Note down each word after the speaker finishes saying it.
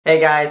Hey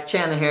guys,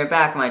 Chandler here,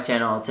 back on my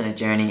channel, Alternate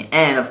Journey,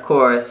 and of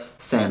course,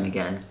 Sam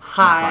again.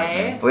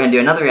 Hi. We're gonna do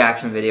another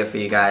reaction video for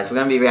you guys. We're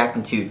gonna be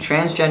reacting to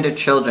transgender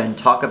children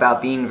talk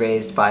about being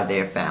raised by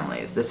their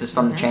families. This is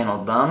from the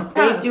channel Them.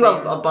 They do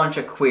a bunch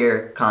of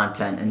queer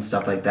content and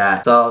stuff like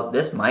that. So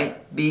this might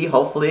be,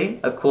 hopefully,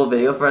 a cool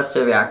video for us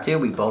to react to.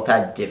 We both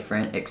had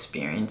different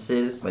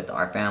experiences with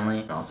our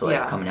family, and also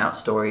like coming out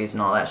stories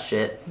and all that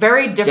shit.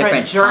 Very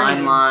different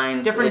journeys,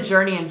 timelines. Different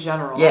journey in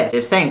general. Yes,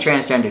 it's saying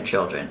transgender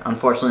children.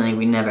 Unfortunately,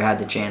 we never had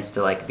the chance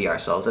to like be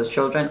ourselves as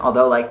children.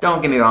 Although, like,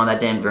 don't get me wrong, that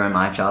didn't ruin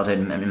my childhood.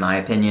 In my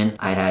opinion,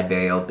 I had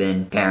very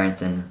open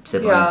parents and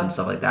siblings and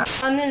stuff like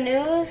that. On the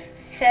news,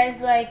 it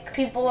says like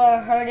people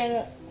are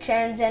hurting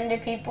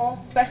transgender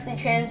people, especially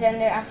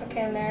transgender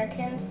African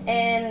Americans,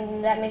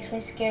 and that makes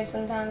me scared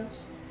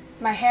sometimes.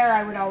 My hair,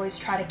 I would always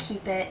try to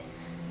keep it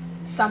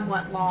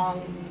somewhat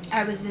long.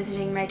 I was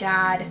visiting my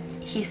dad.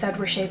 He said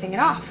we're shaving it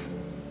off.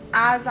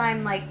 As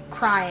I'm like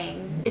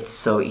crying, it's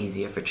so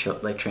easier for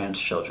trans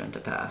children to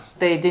pass.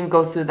 They didn't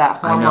go through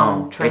that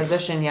hormone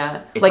transition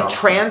yet. Like awesome.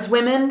 Trans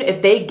women,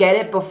 if they get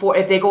it before,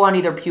 if they go on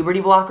either puberty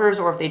blockers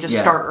or if they just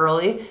start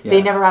early,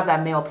 they never have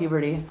that male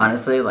puberty.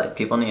 Honestly, like,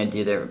 people need to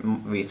do their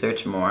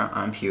research more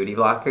on puberty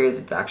blockers.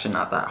 It's actually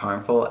not that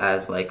harmful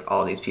as like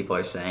all these people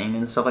are saying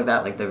and stuff like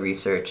that. Like, the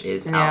research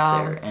is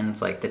out there, and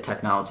it's like the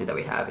technology that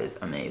we have is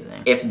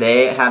amazing. If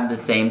they have the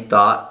same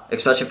thought,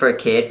 especially for a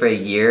kid for a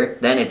year,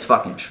 then it's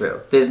fucking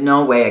true. There's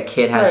no way a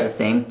kid has the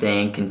same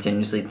thing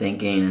continuously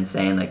thinking and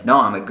saying like, no,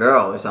 I'm a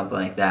girl or something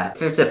like that.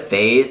 If it's a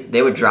phase,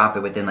 they would drop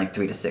it within like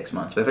 3 to 6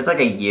 months. But if it's like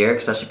a year,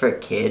 especially for a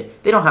kid,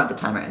 they don't have the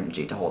time or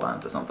energy to hold on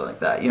to something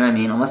like that. You know what I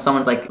mean? Unless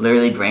someone's like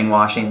literally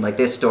brainwashing. Like,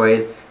 there's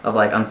stories of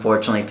like,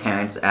 unfortunately,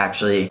 parents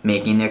actually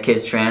making their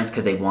kids trans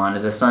because they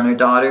wanted a son or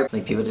daughter.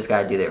 Like, people just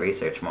gotta do their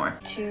research more.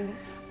 To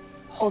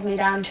hold me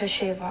down to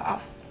shave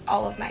off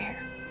all of my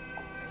hair.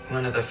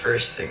 One of the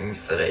first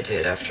things that I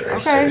did after I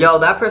started. Yo,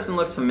 that person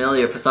looks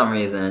familiar for some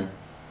reason.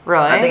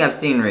 Really? I think I've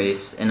seen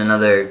Reese in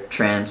another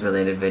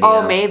trans-related video.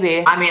 Oh,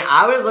 maybe. I mean,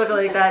 I would look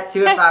like that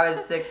too if I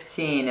was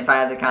 16, if I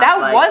had the kind that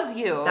of, like, was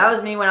you. That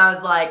was me when I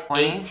was like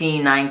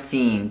 18,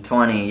 19,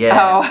 20,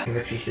 yeah. Putting the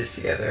pieces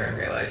together and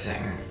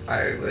realizing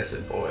I was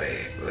a boy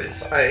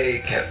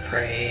I kept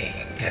praying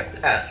and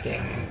kept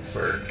asking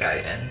for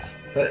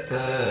guidance. But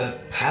the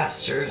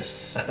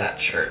pastors at that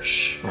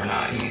church were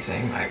not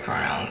using my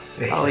pronouns.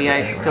 They said yeah,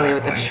 that it's they still were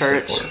with not the going to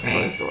church. support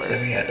me, so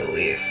we had to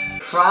leave.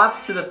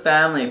 Props to the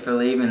family for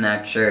leaving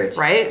that church.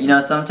 Right? You know,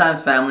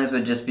 sometimes families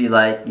would just be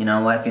like, you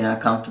know what, if you're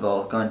not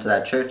comfortable going to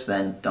that church,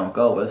 then don't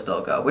go, we'll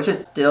still go. Which is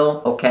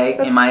still okay,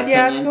 in my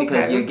opinion,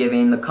 because you're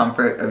giving the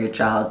comfort of your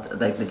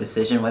child, like, the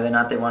decision whether or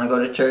not they want to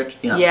go to church.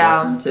 You're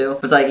not forcing them to.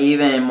 But it's like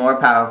even more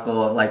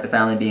powerful of like the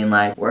family being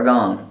like, we're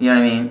gone. You know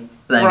what I mean?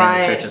 Then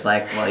again, the church is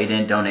like, well, you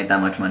didn't donate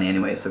that much money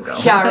anyway, so go.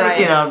 Yeah, right.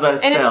 You know, but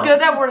still. And it's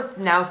good that we're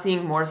now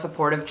seeing more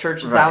supportive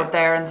churches out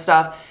there and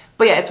stuff.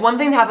 But yeah, it's one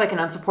thing to have like an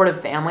unsupportive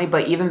family,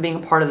 but even being a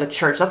part of the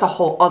church, that's a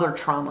whole other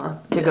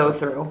trauma to go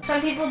through.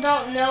 Some people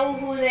don't know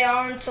who they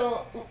are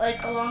until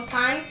like a long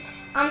time.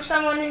 I'm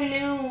someone who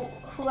knew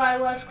who I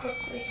was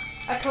quickly.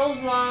 I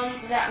told Mom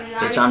that I'm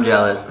not. Bitch, I'm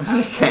jealous. I'm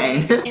just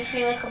saying. I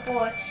feel like a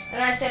boy,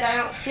 and I said I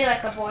don't feel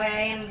like a boy.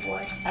 I am a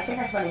boy. I think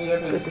I spent a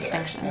year being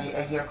scared,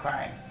 a year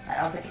crying.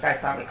 I don't think you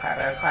guys saw me cry,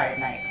 but I would cry at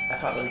night. I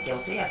felt really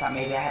guilty. I thought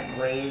maybe I hadn't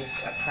raised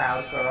a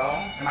proud girl.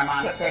 And my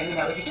mom kept saying, you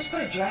know, if you just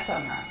put a dress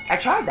on her. I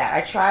tried that.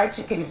 I tried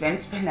to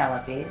convince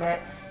Penelope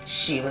that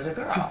she was a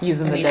girl.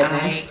 Using the dead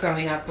name. I,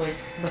 growing up,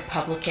 was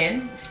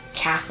Republican,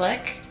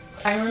 Catholic.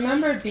 I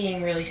remember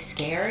being really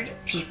scared.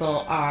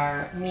 People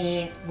are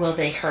mean. Will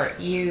they hurt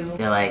you?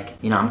 They're like,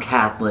 you know, I'm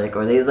Catholic,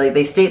 or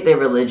they state their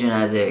religion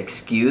as an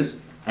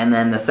excuse, and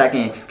then the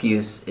second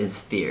excuse is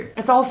fear.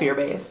 It's all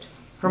fear-based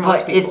for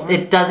most people.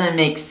 It doesn't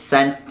make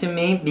sense to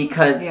me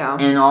because,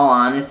 in all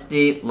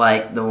honesty,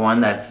 like, the one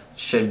that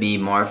should be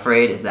more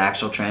afraid is the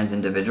actual trans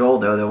individual.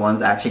 They're the ones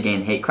that actually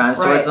getting hate crimes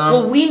towards them.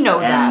 Well, we know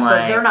that,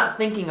 like, but they're not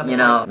thinking of it. You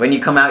know, when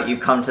you come out, you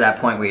come to that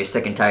point where you're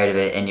sick and tired of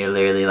it, and you're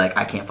literally like,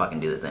 I can't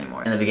fucking do this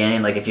anymore. In the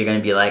beginning, like, if you're gonna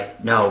be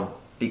like, no,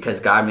 because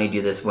God made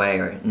you this way,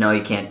 or no,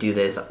 you can't do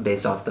this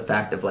based off the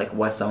fact of like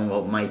what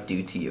someone might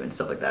do to you and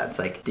stuff like that. It's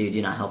like, dude,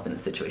 you're not helping the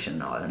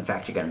situation at all. In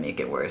fact, you're gonna make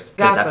it worse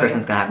because that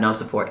person's gonna have no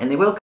support, and they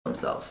will kill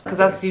themselves. Because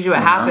that's usually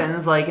what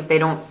happens. Like, if they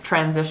don't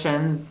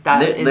transition,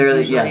 that is literally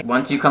usually...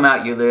 once you come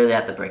out, you're literally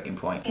at the breaking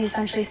point. He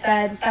essentially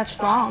said, that's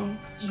wrong.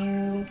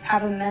 You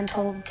have a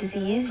mental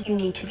disease. You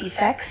need to be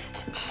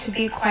fixed. To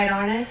be quite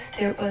honest,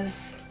 it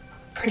was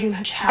pretty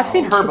much hell. I've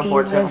seen her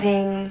before, too.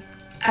 Living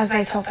as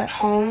myself at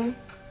home.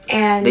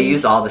 And they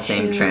use all the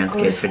same trans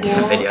kids for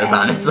different videos,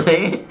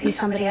 honestly. Be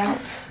somebody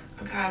else.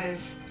 God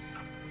is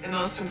the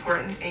most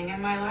important thing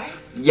in my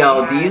life.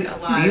 Yo,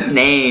 these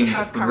names,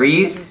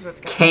 Reese,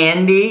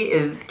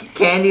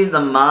 Candy's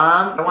the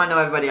mom. I want to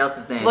know everybody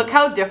else's names. Look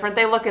how different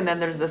they look, and then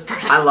there's this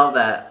person. I love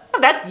that.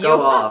 That's you.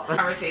 Go off.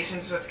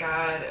 Conversations with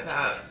God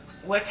about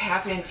What's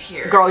happened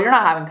here? Girl, you're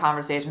not having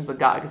conversations with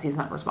God because he's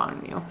not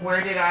responding to you.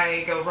 Where did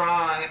I go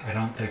wrong? I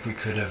don't think we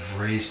could have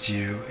raised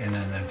you in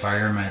an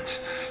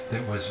environment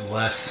that was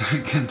less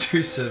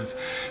conducive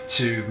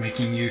to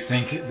making you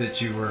think that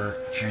you were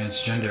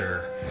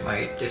transgender.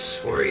 My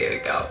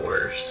dysphoria got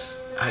worse.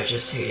 I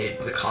just hated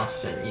the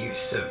constant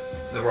use of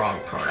the wrong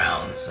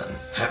pronouns and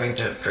having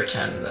to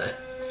pretend that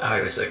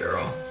I was a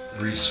girl.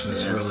 Reese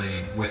was really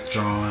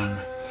withdrawn,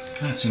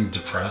 kind of seemed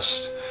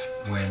depressed.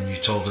 When you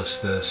told us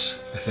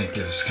this, I think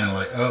it was kind of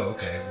like, oh,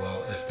 okay,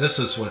 well, if this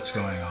is what's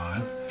going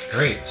on,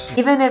 great.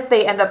 Even if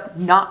they end up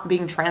not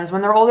being trans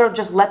when they're older,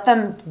 just let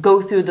them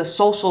go through the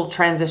social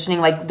transitioning,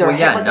 like their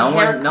no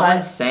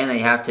one's saying that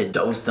you have to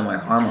dose them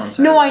with hormones.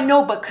 No, I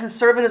know, but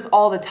conservatives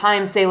all the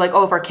time say like,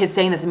 oh, if our kid's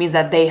saying this, it means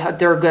that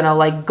they're gonna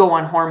like go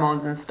on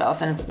hormones and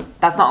stuff, and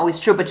that's not always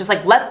true. But just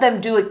like let them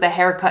do like the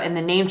haircut and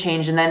the name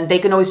change, and then they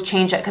can always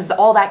change it because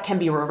all that can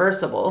be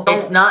reversible.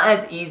 It's not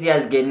as easy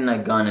as getting a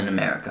gun in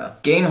America.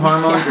 Getting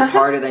hormones is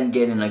harder than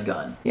getting a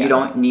gun. You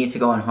don't need to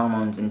go on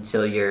hormones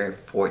until you're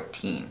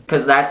 14,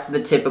 because that's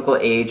the typical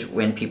age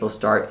when people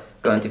start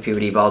going through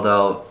puberty,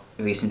 although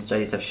recent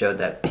studies have showed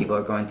that people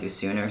are going through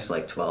sooner, so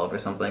like 12 or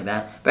something like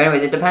that. But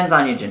anyways, it depends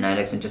on your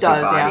genetics and just your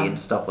body and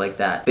stuff like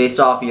that. Based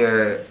off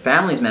your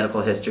family's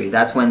medical history,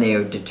 that's when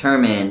they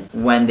determine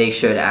when they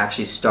should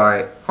actually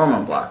start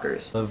hormone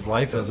blockers. Live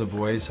life as a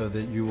boy so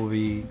that you will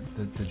be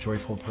the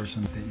joyful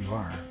person that you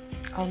are.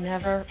 I'll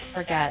never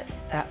forget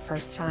that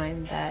first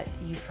time that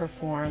you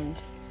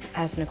performed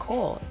as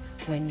Nicole,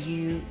 when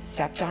you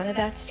stepped onto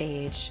that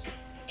stage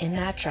in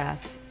that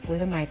dress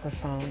with a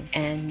microphone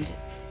and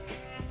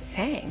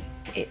sang.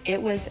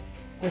 It was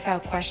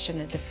without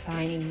question a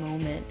defining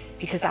moment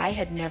because I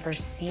had never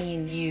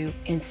seen you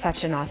in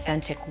such an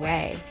authentic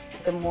way.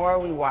 The more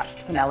we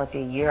watched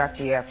Penelope year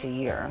after year after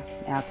year,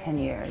 now 10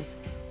 years,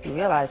 we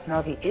realized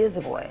Penelope is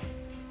a boy.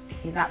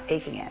 He's not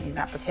faking it. He's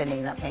not pretending.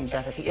 He's not playing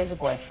dress up. He is a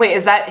boy. Wait,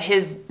 is that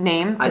his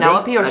name,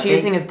 Penelope, or is she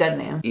using his dead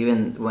name?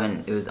 Even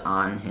when it was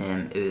on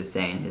him, it was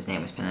saying his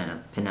name was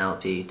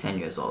Penelope, 10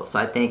 years old. So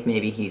I think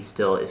maybe he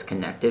still is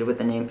connected with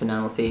the name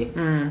Penelope.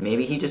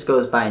 Maybe he just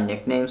goes by a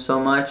nickname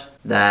so much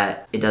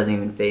that it doesn't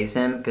even faze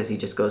him because he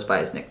just goes by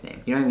his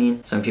nickname. You know what I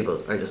mean? Some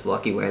people are just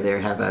lucky where they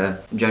have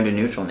a gender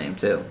neutral name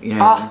too. You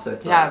know what I mean? So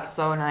it's it's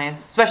so nice.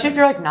 Especially if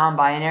you're like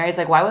non-binary. It's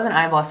like, why wasn't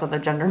I blessed with a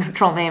gender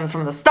neutral name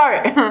from the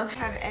start?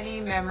 Have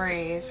any memories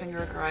when you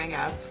were growing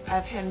up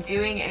of him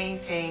doing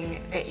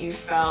anything that you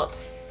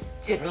felt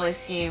didn't really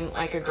seem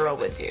like a girl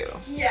would do?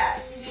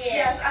 Yes,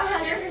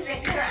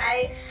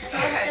 100%.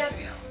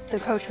 The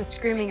coach was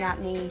screaming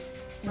at me,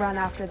 run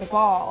after the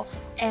ball,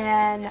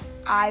 and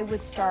I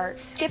would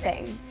start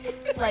skipping.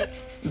 Like,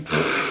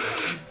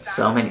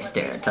 so many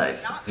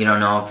stereotypes. You don't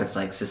know if it's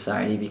like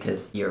society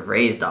because you're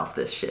raised off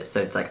this shit.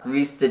 So it's like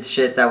Reese did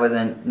shit that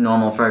wasn't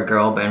normal for a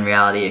girl, but in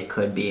reality it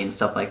could be and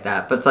stuff like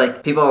that. But it's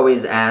like people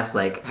always ask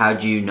like,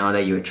 how'd you know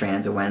that you were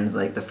trans, or when's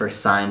like the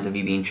first signs of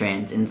you being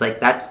trans? And it's like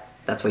that's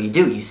what you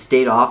do. You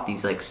stayed off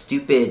these like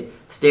stupid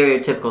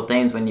stereotypical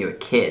things when you were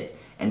kids.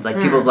 And it's like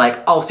people's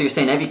like, oh, so you're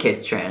saying every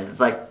kid's trans? It's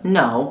like,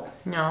 no.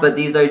 But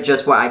these are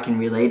just what I can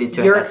relate it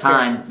to at that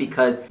time,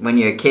 because when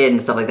you're a kid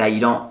and stuff like that, you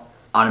don't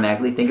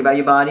automatically think about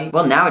your body.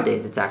 Well,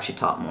 nowadays it's actually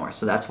taught more,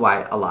 so that's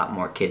why a lot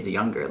more kids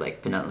younger,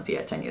 like Penelope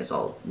at 10 years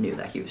old, knew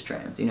that he was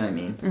trans. You know what I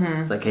mean?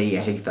 It's like, hey,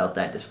 yeah, he felt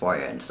that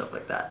dysphoria and stuff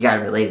like that. You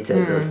gotta relate it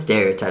to those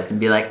stereotypes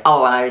and be like,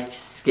 oh, I was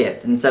just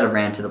skipped instead of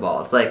ran to the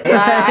ball. It's like, you know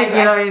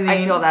what I mean?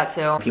 I feel that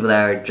too. People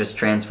that are just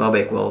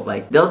transphobic will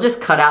like, they'll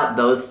just cut out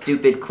those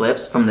stupid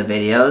clips from the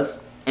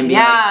videos and be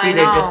like, see,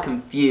 they're just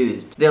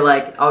confused. They're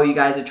like, oh, you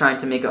guys are trying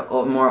to make a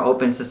more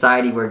open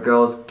society where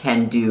girls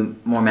can do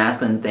more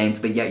masculine things,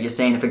 but yet you're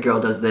saying if a girl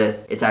does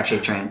this, it's actually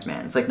a trans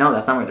man. It's like, no,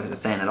 that's not what they're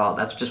saying at all.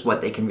 That's just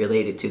what they can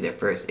relate it to their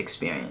first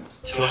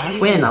experience. So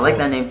Quinn, I like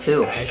that name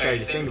too. I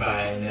started to think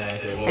about it, and then I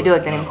said, well, I do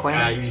like the name Quinn.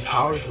 I use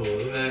power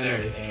tools and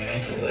everything.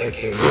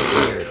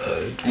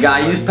 You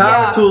gotta use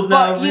power tools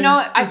now. But, you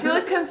know, I feel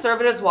like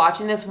conservatives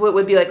watching this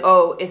would be like,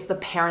 oh, it's the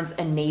parents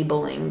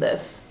enabling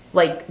this.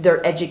 Like,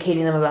 they're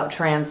educating them about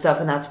trans stuff,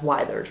 and that's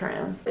why they're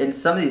trans. In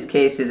some of these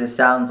cases, it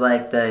sounds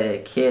like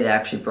the kid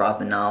actually brought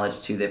the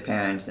knowledge to their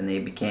parents, and they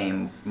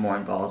became more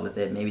involved with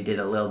it. Maybe did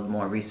a little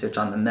more research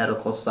on the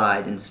medical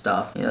side and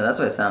stuff. You know, that's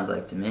what it sounds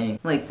like to me.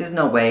 Like, there's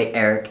no way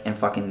Eric and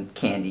fucking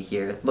Candy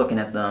here, looking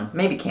at them,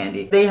 maybe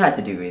Candy, they had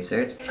to do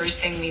research. First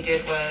thing we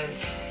did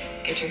was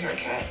get your hair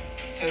cut.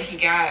 So he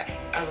got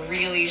a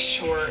really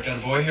short...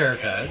 Got a boy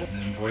haircut, and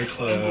then boy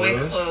clothes. And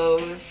boy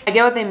clothes. I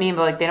get what they mean,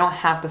 but like they don't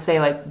have to say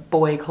like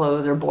boy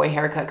clothes or boy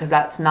haircut, because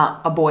that's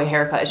not a boy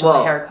haircut, it's just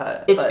a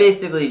haircut. It's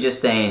basically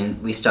just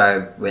saying we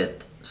start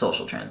with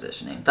social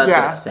transitioning. That's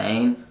what it's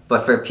saying.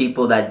 But for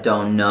people that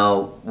don't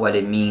know what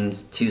it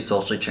means to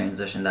socially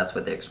transition, that's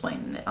what they're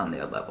explaining it on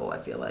their level, I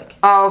feel like.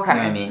 Oh, okay. You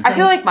know what I mean? I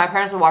feel like my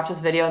parents would watch this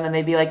video and then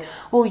they'd be like,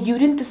 well, you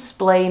didn't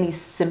display any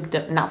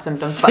symptoms, not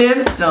symptoms, but you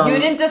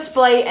didn't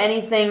display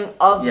anything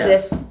of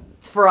this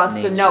for us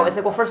to know. nature. It's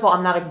like, well, first of all,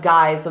 I'm not a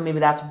guy, so maybe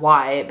that's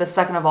why. But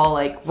second of all,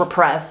 like,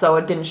 repressed, so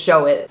it didn't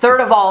show it.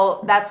 Third of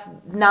all, that's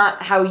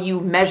not how you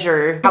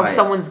measure how Right.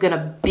 someone's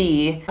gonna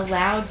be.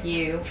 Allowed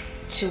you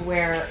to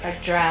wear a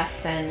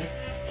dress and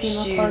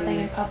Female clothing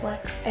in shoes. public.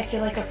 I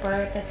feel like a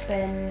bird that's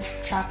been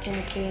trapped in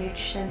a cage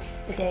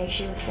since the day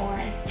she was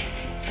born.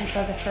 And for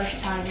the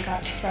first time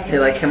got to spread her They're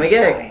like, wings can we and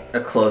get fly. a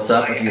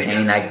close-up of you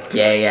hanging that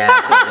gay ass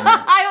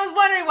ornament? I was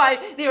wondering why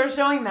they were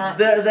showing that.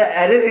 The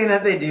editing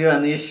that they do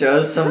on these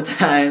shows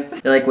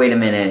sometimes, they're like, wait a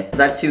minute, is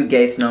that two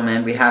gay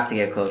snowmen? We have to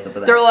get a close-up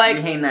of that. They're like-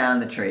 you hang that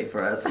on the tree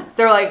for us.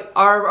 They're like,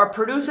 our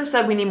producer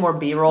said we need more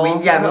B-roll. We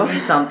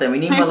need something. We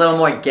need a little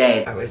more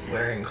gay. I was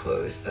wearing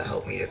clothes that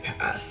helped me to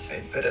pass,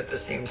 but at the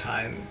same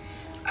time,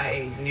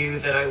 I knew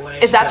that I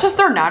wanted Is to that dress just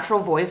their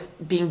natural voice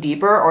being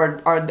deeper,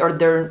 or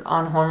they're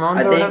on hormones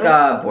I or think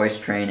whatever? voice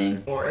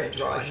training. more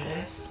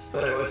androgynous,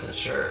 but I wasn't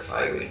sure if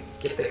I would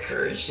get the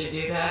courage to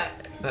do that.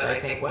 But I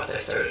think once I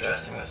started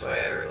dressing this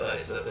way, I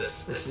realized that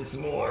this is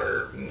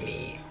more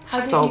me.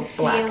 How did So you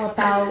black. feel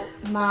about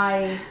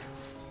my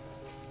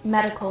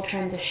medical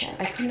transition?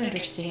 I couldn't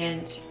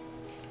understand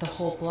the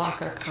whole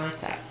blocker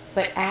concept.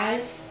 But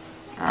as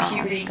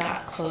puberty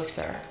got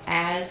closer,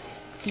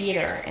 as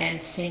theater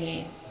and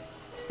singing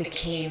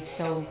became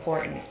so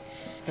important,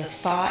 the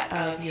thought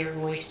of your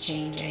voice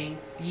changing,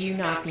 you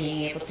not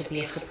being able to be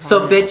a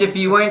soprano. So, bitch, if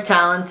you weren't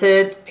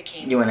talented,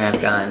 became you wouldn't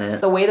have gotten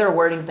it. The way they're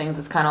wording things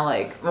is kind of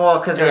like, Well,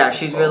 because, yeah,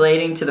 she's stereotypical.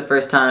 relating to the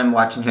first time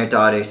watching her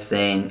daughter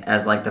sing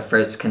as, like, the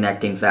first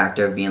connecting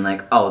factor of being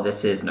like, oh,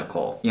 this is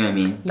Nicole. You know what I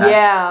mean? That's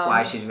Yeah.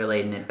 why she's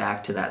relating it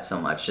back to that so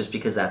much, just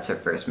because that's her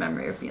first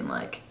memory of being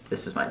like,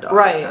 this is my daughter,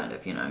 Right. kind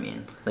of, you know what I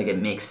mean? Like,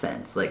 it makes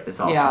sense. Like,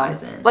 this all yeah.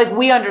 ties in. Like,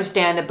 we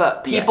understand it,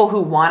 but Yeah. people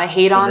who want to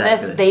hate on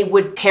this, Exactly. they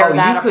would tear Oh,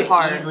 that you could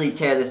apart. easily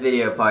tear this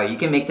video apart. You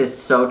can make this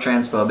so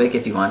transphobic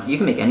if you want. You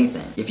can make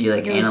anything if you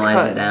like You analyze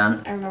could. it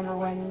down. I remember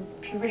when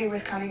puberty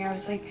was coming, I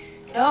was like,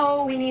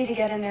 no, we need to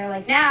get in there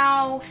like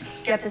now,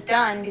 get this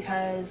done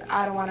because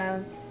I don't want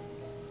to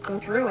go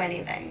through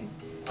anything.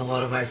 A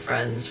lot of my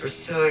friends were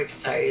so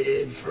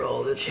excited for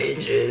all the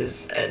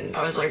changes, and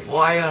I was like,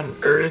 why on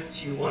earth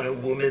do you want a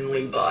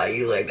womanly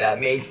body? Like, that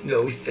makes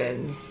no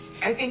sense.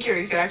 I think your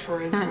exact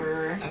words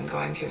were, I'm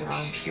going through the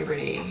wrong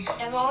puberty.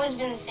 I've always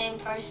been the same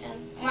person.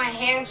 My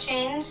hair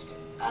changed,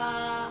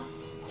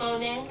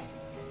 clothing,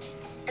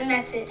 and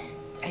that's it.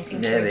 I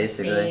think Yeah, you're the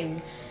basically.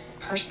 same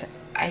person.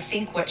 I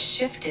think what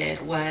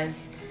shifted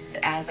was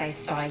as I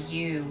saw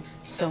you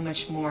so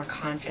much more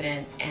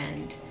confident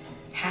and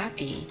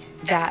happy,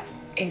 that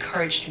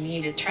encouraged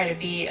me to try to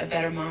be a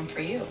better mom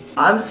for you.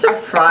 I'm I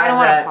surprised kinda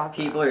wanna that pause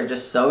people are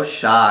just so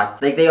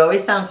shocked. Like, they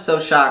always sound so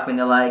shocked when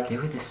they're like, they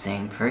were the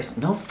same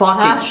person. No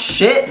fucking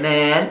shit,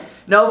 man.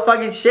 No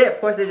fucking shit.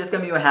 Of course, they're just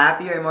gonna be more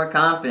happier and more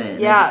confident.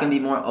 They're Yeah. just gonna be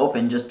more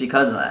open just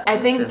because of that. I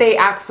It's think just- they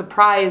act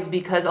surprised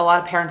because a lot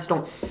of parents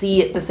don't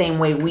see it the same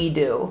way we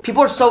do.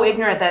 People are so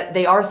ignorant that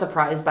they are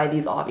surprised by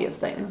these obvious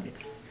things.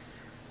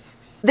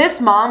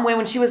 This mom,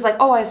 when she was like,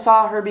 oh, I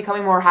saw her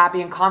becoming more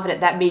happy and confident,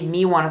 that made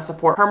me want to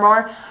support her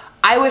more.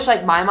 I wish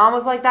like my mom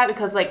was like that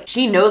because like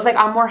she knows like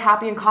I'm more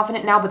happy and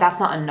confident now, but that's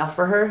not enough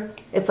for her.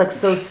 It's like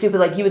so stupid.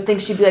 Like you would think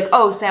she'd be like,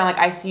 oh, Sam, like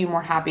I see you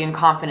more happy and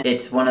confident.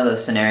 It's one of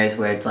those scenarios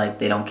where it's like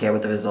they don't care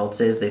what the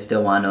results is, they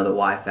still want to know the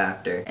why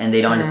factor. And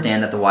they don't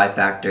understand that the why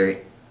factor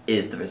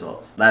is the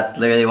results. That's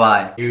literally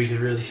why. It was a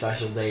really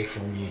special day for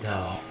me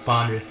to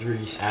bond with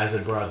Reese as a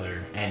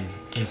brother and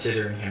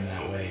considering him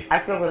that way. I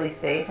feel really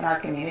safe in our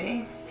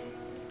community,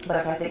 but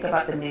if I think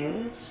about the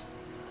news,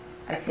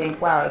 I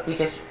think, wow, if we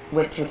just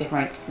went to a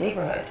different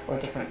neighborhood or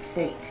a different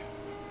state,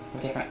 or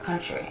a different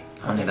country,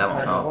 or a Only different that part won't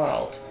of the help.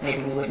 world,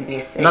 maybe we wouldn't be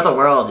as safe. Not the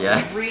world,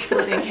 yes. Reese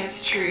living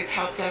his truth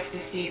helped us to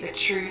see the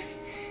truth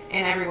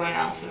in everyone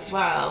else as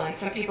well. And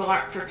some people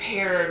aren't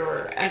prepared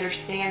or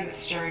understand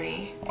this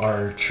journey.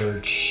 Our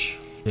church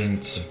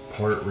didn't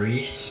support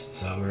Reese,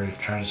 so we're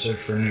trying to search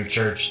for a new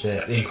church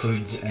that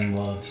includes and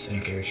loves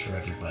and cares for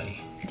everybody.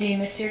 Do you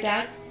miss your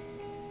dad?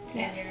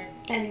 Yes.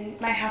 And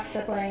my half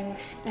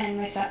siblings and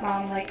my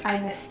stepmom, like I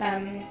miss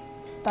them,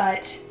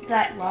 but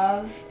that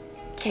love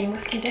came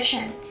with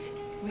conditions.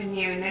 When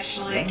you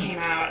initially came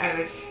out, I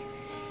was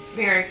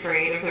very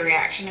afraid of the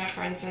reaction of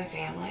friends and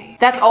family.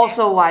 That's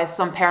also why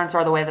some parents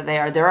are the way that they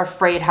are. They're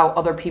afraid how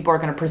other people are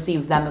going to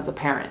perceive them as a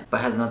parent.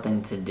 But has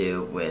nothing to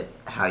do with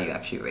how you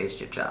actually raised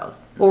your child.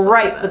 and Well, stuff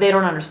right, like but that. they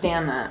don't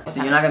understand that.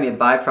 So you're not gonna be a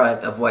byproduct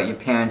of what your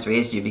parents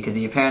raised you, because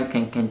your parents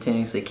can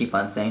continuously keep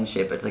on saying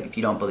shit, but it's like if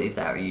you don't believe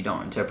that or you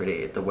don't interpret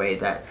it the way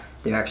that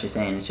they're actually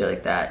saying and shit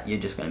like that, you're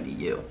just gonna be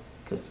you.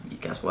 Because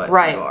guess what?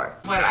 Right. You are.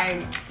 What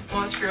I'm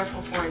most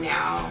fearful for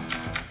now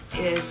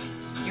is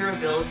your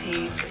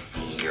ability to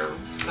see your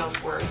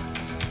self-worth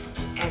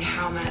and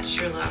how much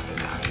you're loved and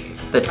valued.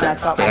 The When I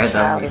death thought stare my though,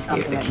 child you is see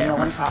at something the that no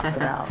one camera. talks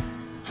about,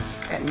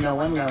 that no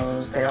one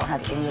knows, they don't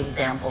have any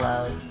example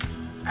of,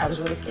 I was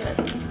really scared.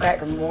 But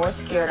the more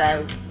scared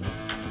I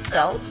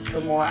felt,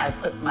 the more I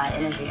put my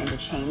energy into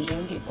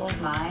changing people's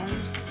minds.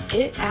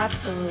 It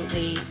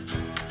absolutely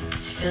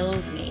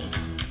fills me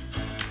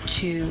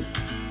to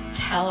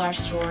tell our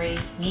story,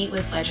 meet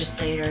with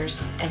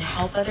legislators, and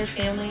help other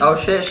families. Oh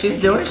shit,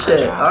 she's doing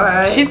shit.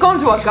 Alright. She's going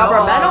to a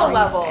governmental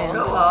level. And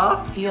Go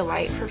off. be a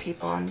light for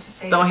people and to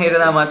say Don't hate her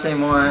that much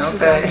anymore,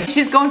 okay?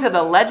 She's going to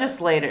the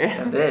legislator.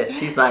 Bitch,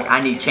 she's like,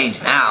 I need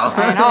change now.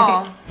 I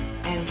know.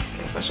 And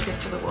it's what you give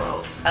to the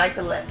world. I like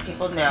to let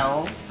people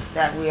know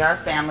that we are a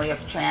family of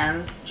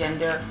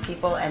transgender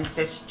people and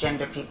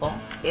cisgender people.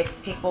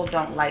 If people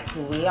don't like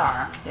who we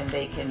are, then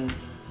they can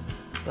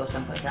go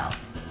someplace else.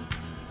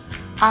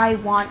 I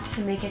want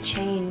to make a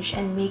change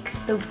and make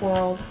the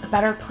world a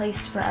better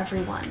place for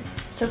everyone,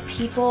 so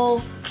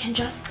people can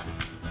just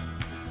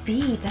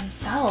be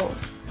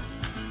themselves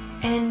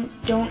and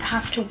don't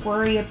have to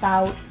worry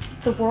about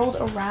the world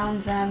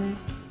around them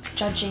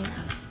judging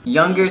them.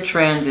 Younger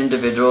trans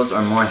individuals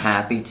are more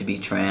happy to be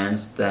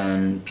trans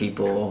than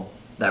people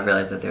that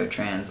realize that they're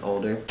trans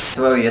older.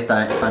 So what were your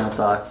final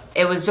thoughts?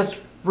 It was just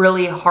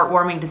really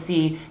heartwarming to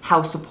see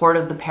how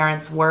supportive the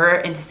parents were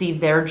and to see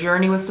their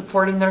journey with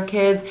supporting their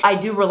kids. I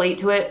do relate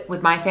to it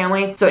with my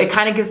family, so it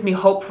kind of gives me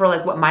hope for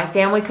like what my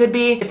family could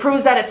be. It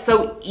proves that it's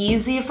so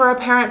easy for a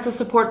parent to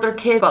support their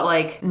kid, but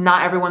like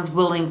not everyone's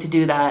willing to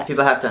do that.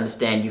 People have to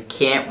understand you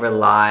can't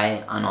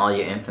rely on all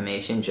your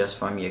information just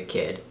from your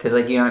kid, because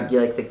like you're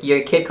like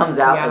your kid comes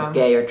out as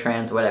gay or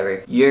trans,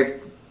 whatever. Your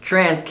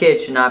trans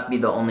kid should not be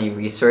the only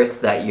resource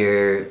that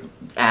you're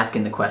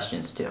asking the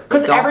questions to.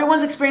 Because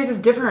everyone's experience is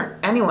different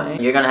anyway.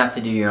 You're gonna have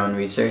to do your own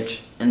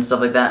research and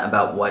stuff like that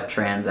about what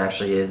trans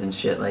actually is and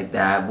shit like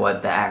that,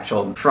 what the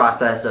actual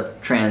process of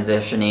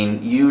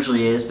transitioning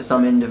usually is for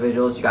some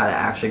individuals. You gotta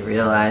actually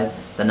realize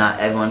that not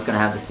everyone's gonna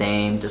have the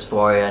same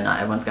dysphoria, not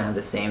everyone's gonna have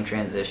the same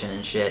transition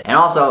and shit. And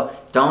also,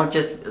 don't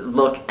just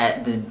look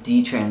at the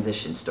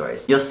detransition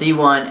stories. You'll see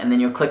one and then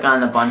you'll click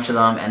on a bunch of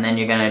them and then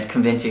you're gonna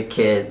convince your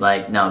kid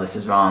like, no, this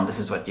is wrong, this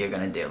is what you're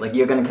gonna do. Like,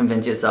 you're gonna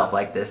convince yourself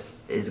like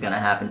this is gonna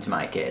happen to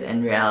my kid.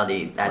 In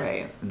reality, that's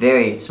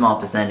very small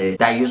percentage.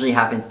 That usually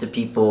happens to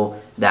people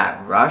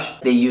that rush.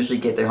 They usually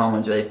get their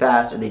hormones really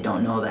fast, or they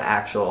don't know the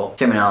actual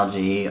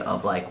terminology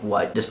of like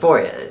what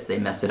dysphoria is. They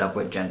mess it up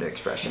with gender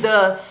expression.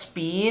 The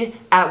speed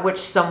at which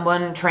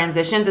someone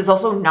transitions is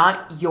also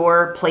not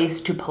your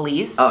place to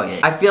police. Oh yeah.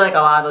 I feel like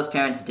a lot of those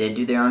parents did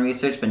do their own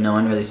research, but no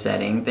one really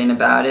said anything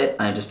about it.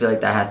 And I just feel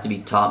like that has to be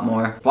taught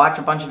more. Watch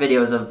a bunch of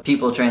videos of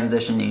people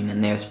transitioning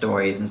and their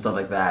stories and stuff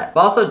like that.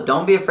 But also,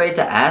 don't be afraid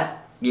to ask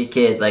your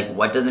kid, like,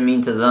 what does it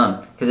mean to them?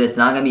 Because it's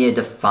not gonna be a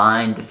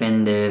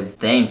definitive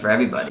thing for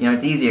everybody. You know,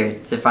 it's easier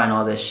to find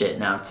all this shit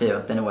now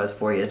too than it was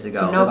 4 years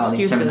ago. So no all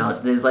these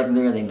excuses. There's like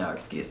literally no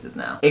excuses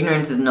now.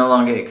 Ignorance is no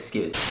longer an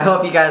excuse. I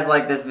hope you guys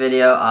like this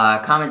video.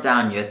 Comment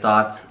down your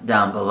thoughts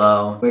down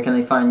below. Where can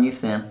they find you,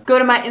 Sam? Go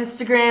to my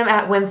Instagram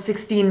at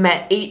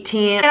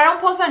when16met18. And I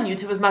don't post on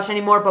YouTube as much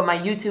anymore, but my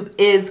YouTube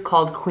is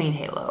called Queen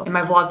Halo. And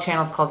my vlog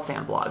channel is called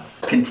Sam Vlogs.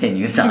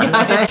 Continues on.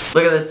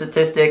 Look at the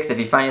statistics. If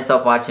you find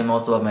yourself watching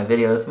multiple of my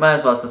videos, might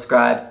as well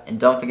subscribe, and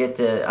don't forget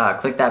to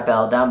click that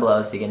bell down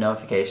below so you get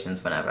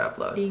notifications whenever I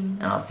upload. Ding.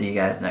 And I'll see you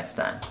guys next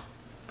time.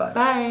 Bye.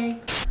 Bye.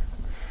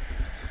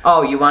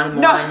 Oh, you wanted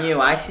more on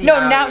you. I see.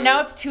 No,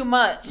 now it's too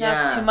much. Now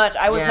it's too much.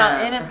 I was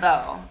not in it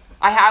though.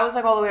 I was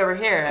like all the way over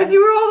here. Because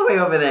you were all the way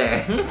over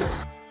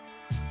there.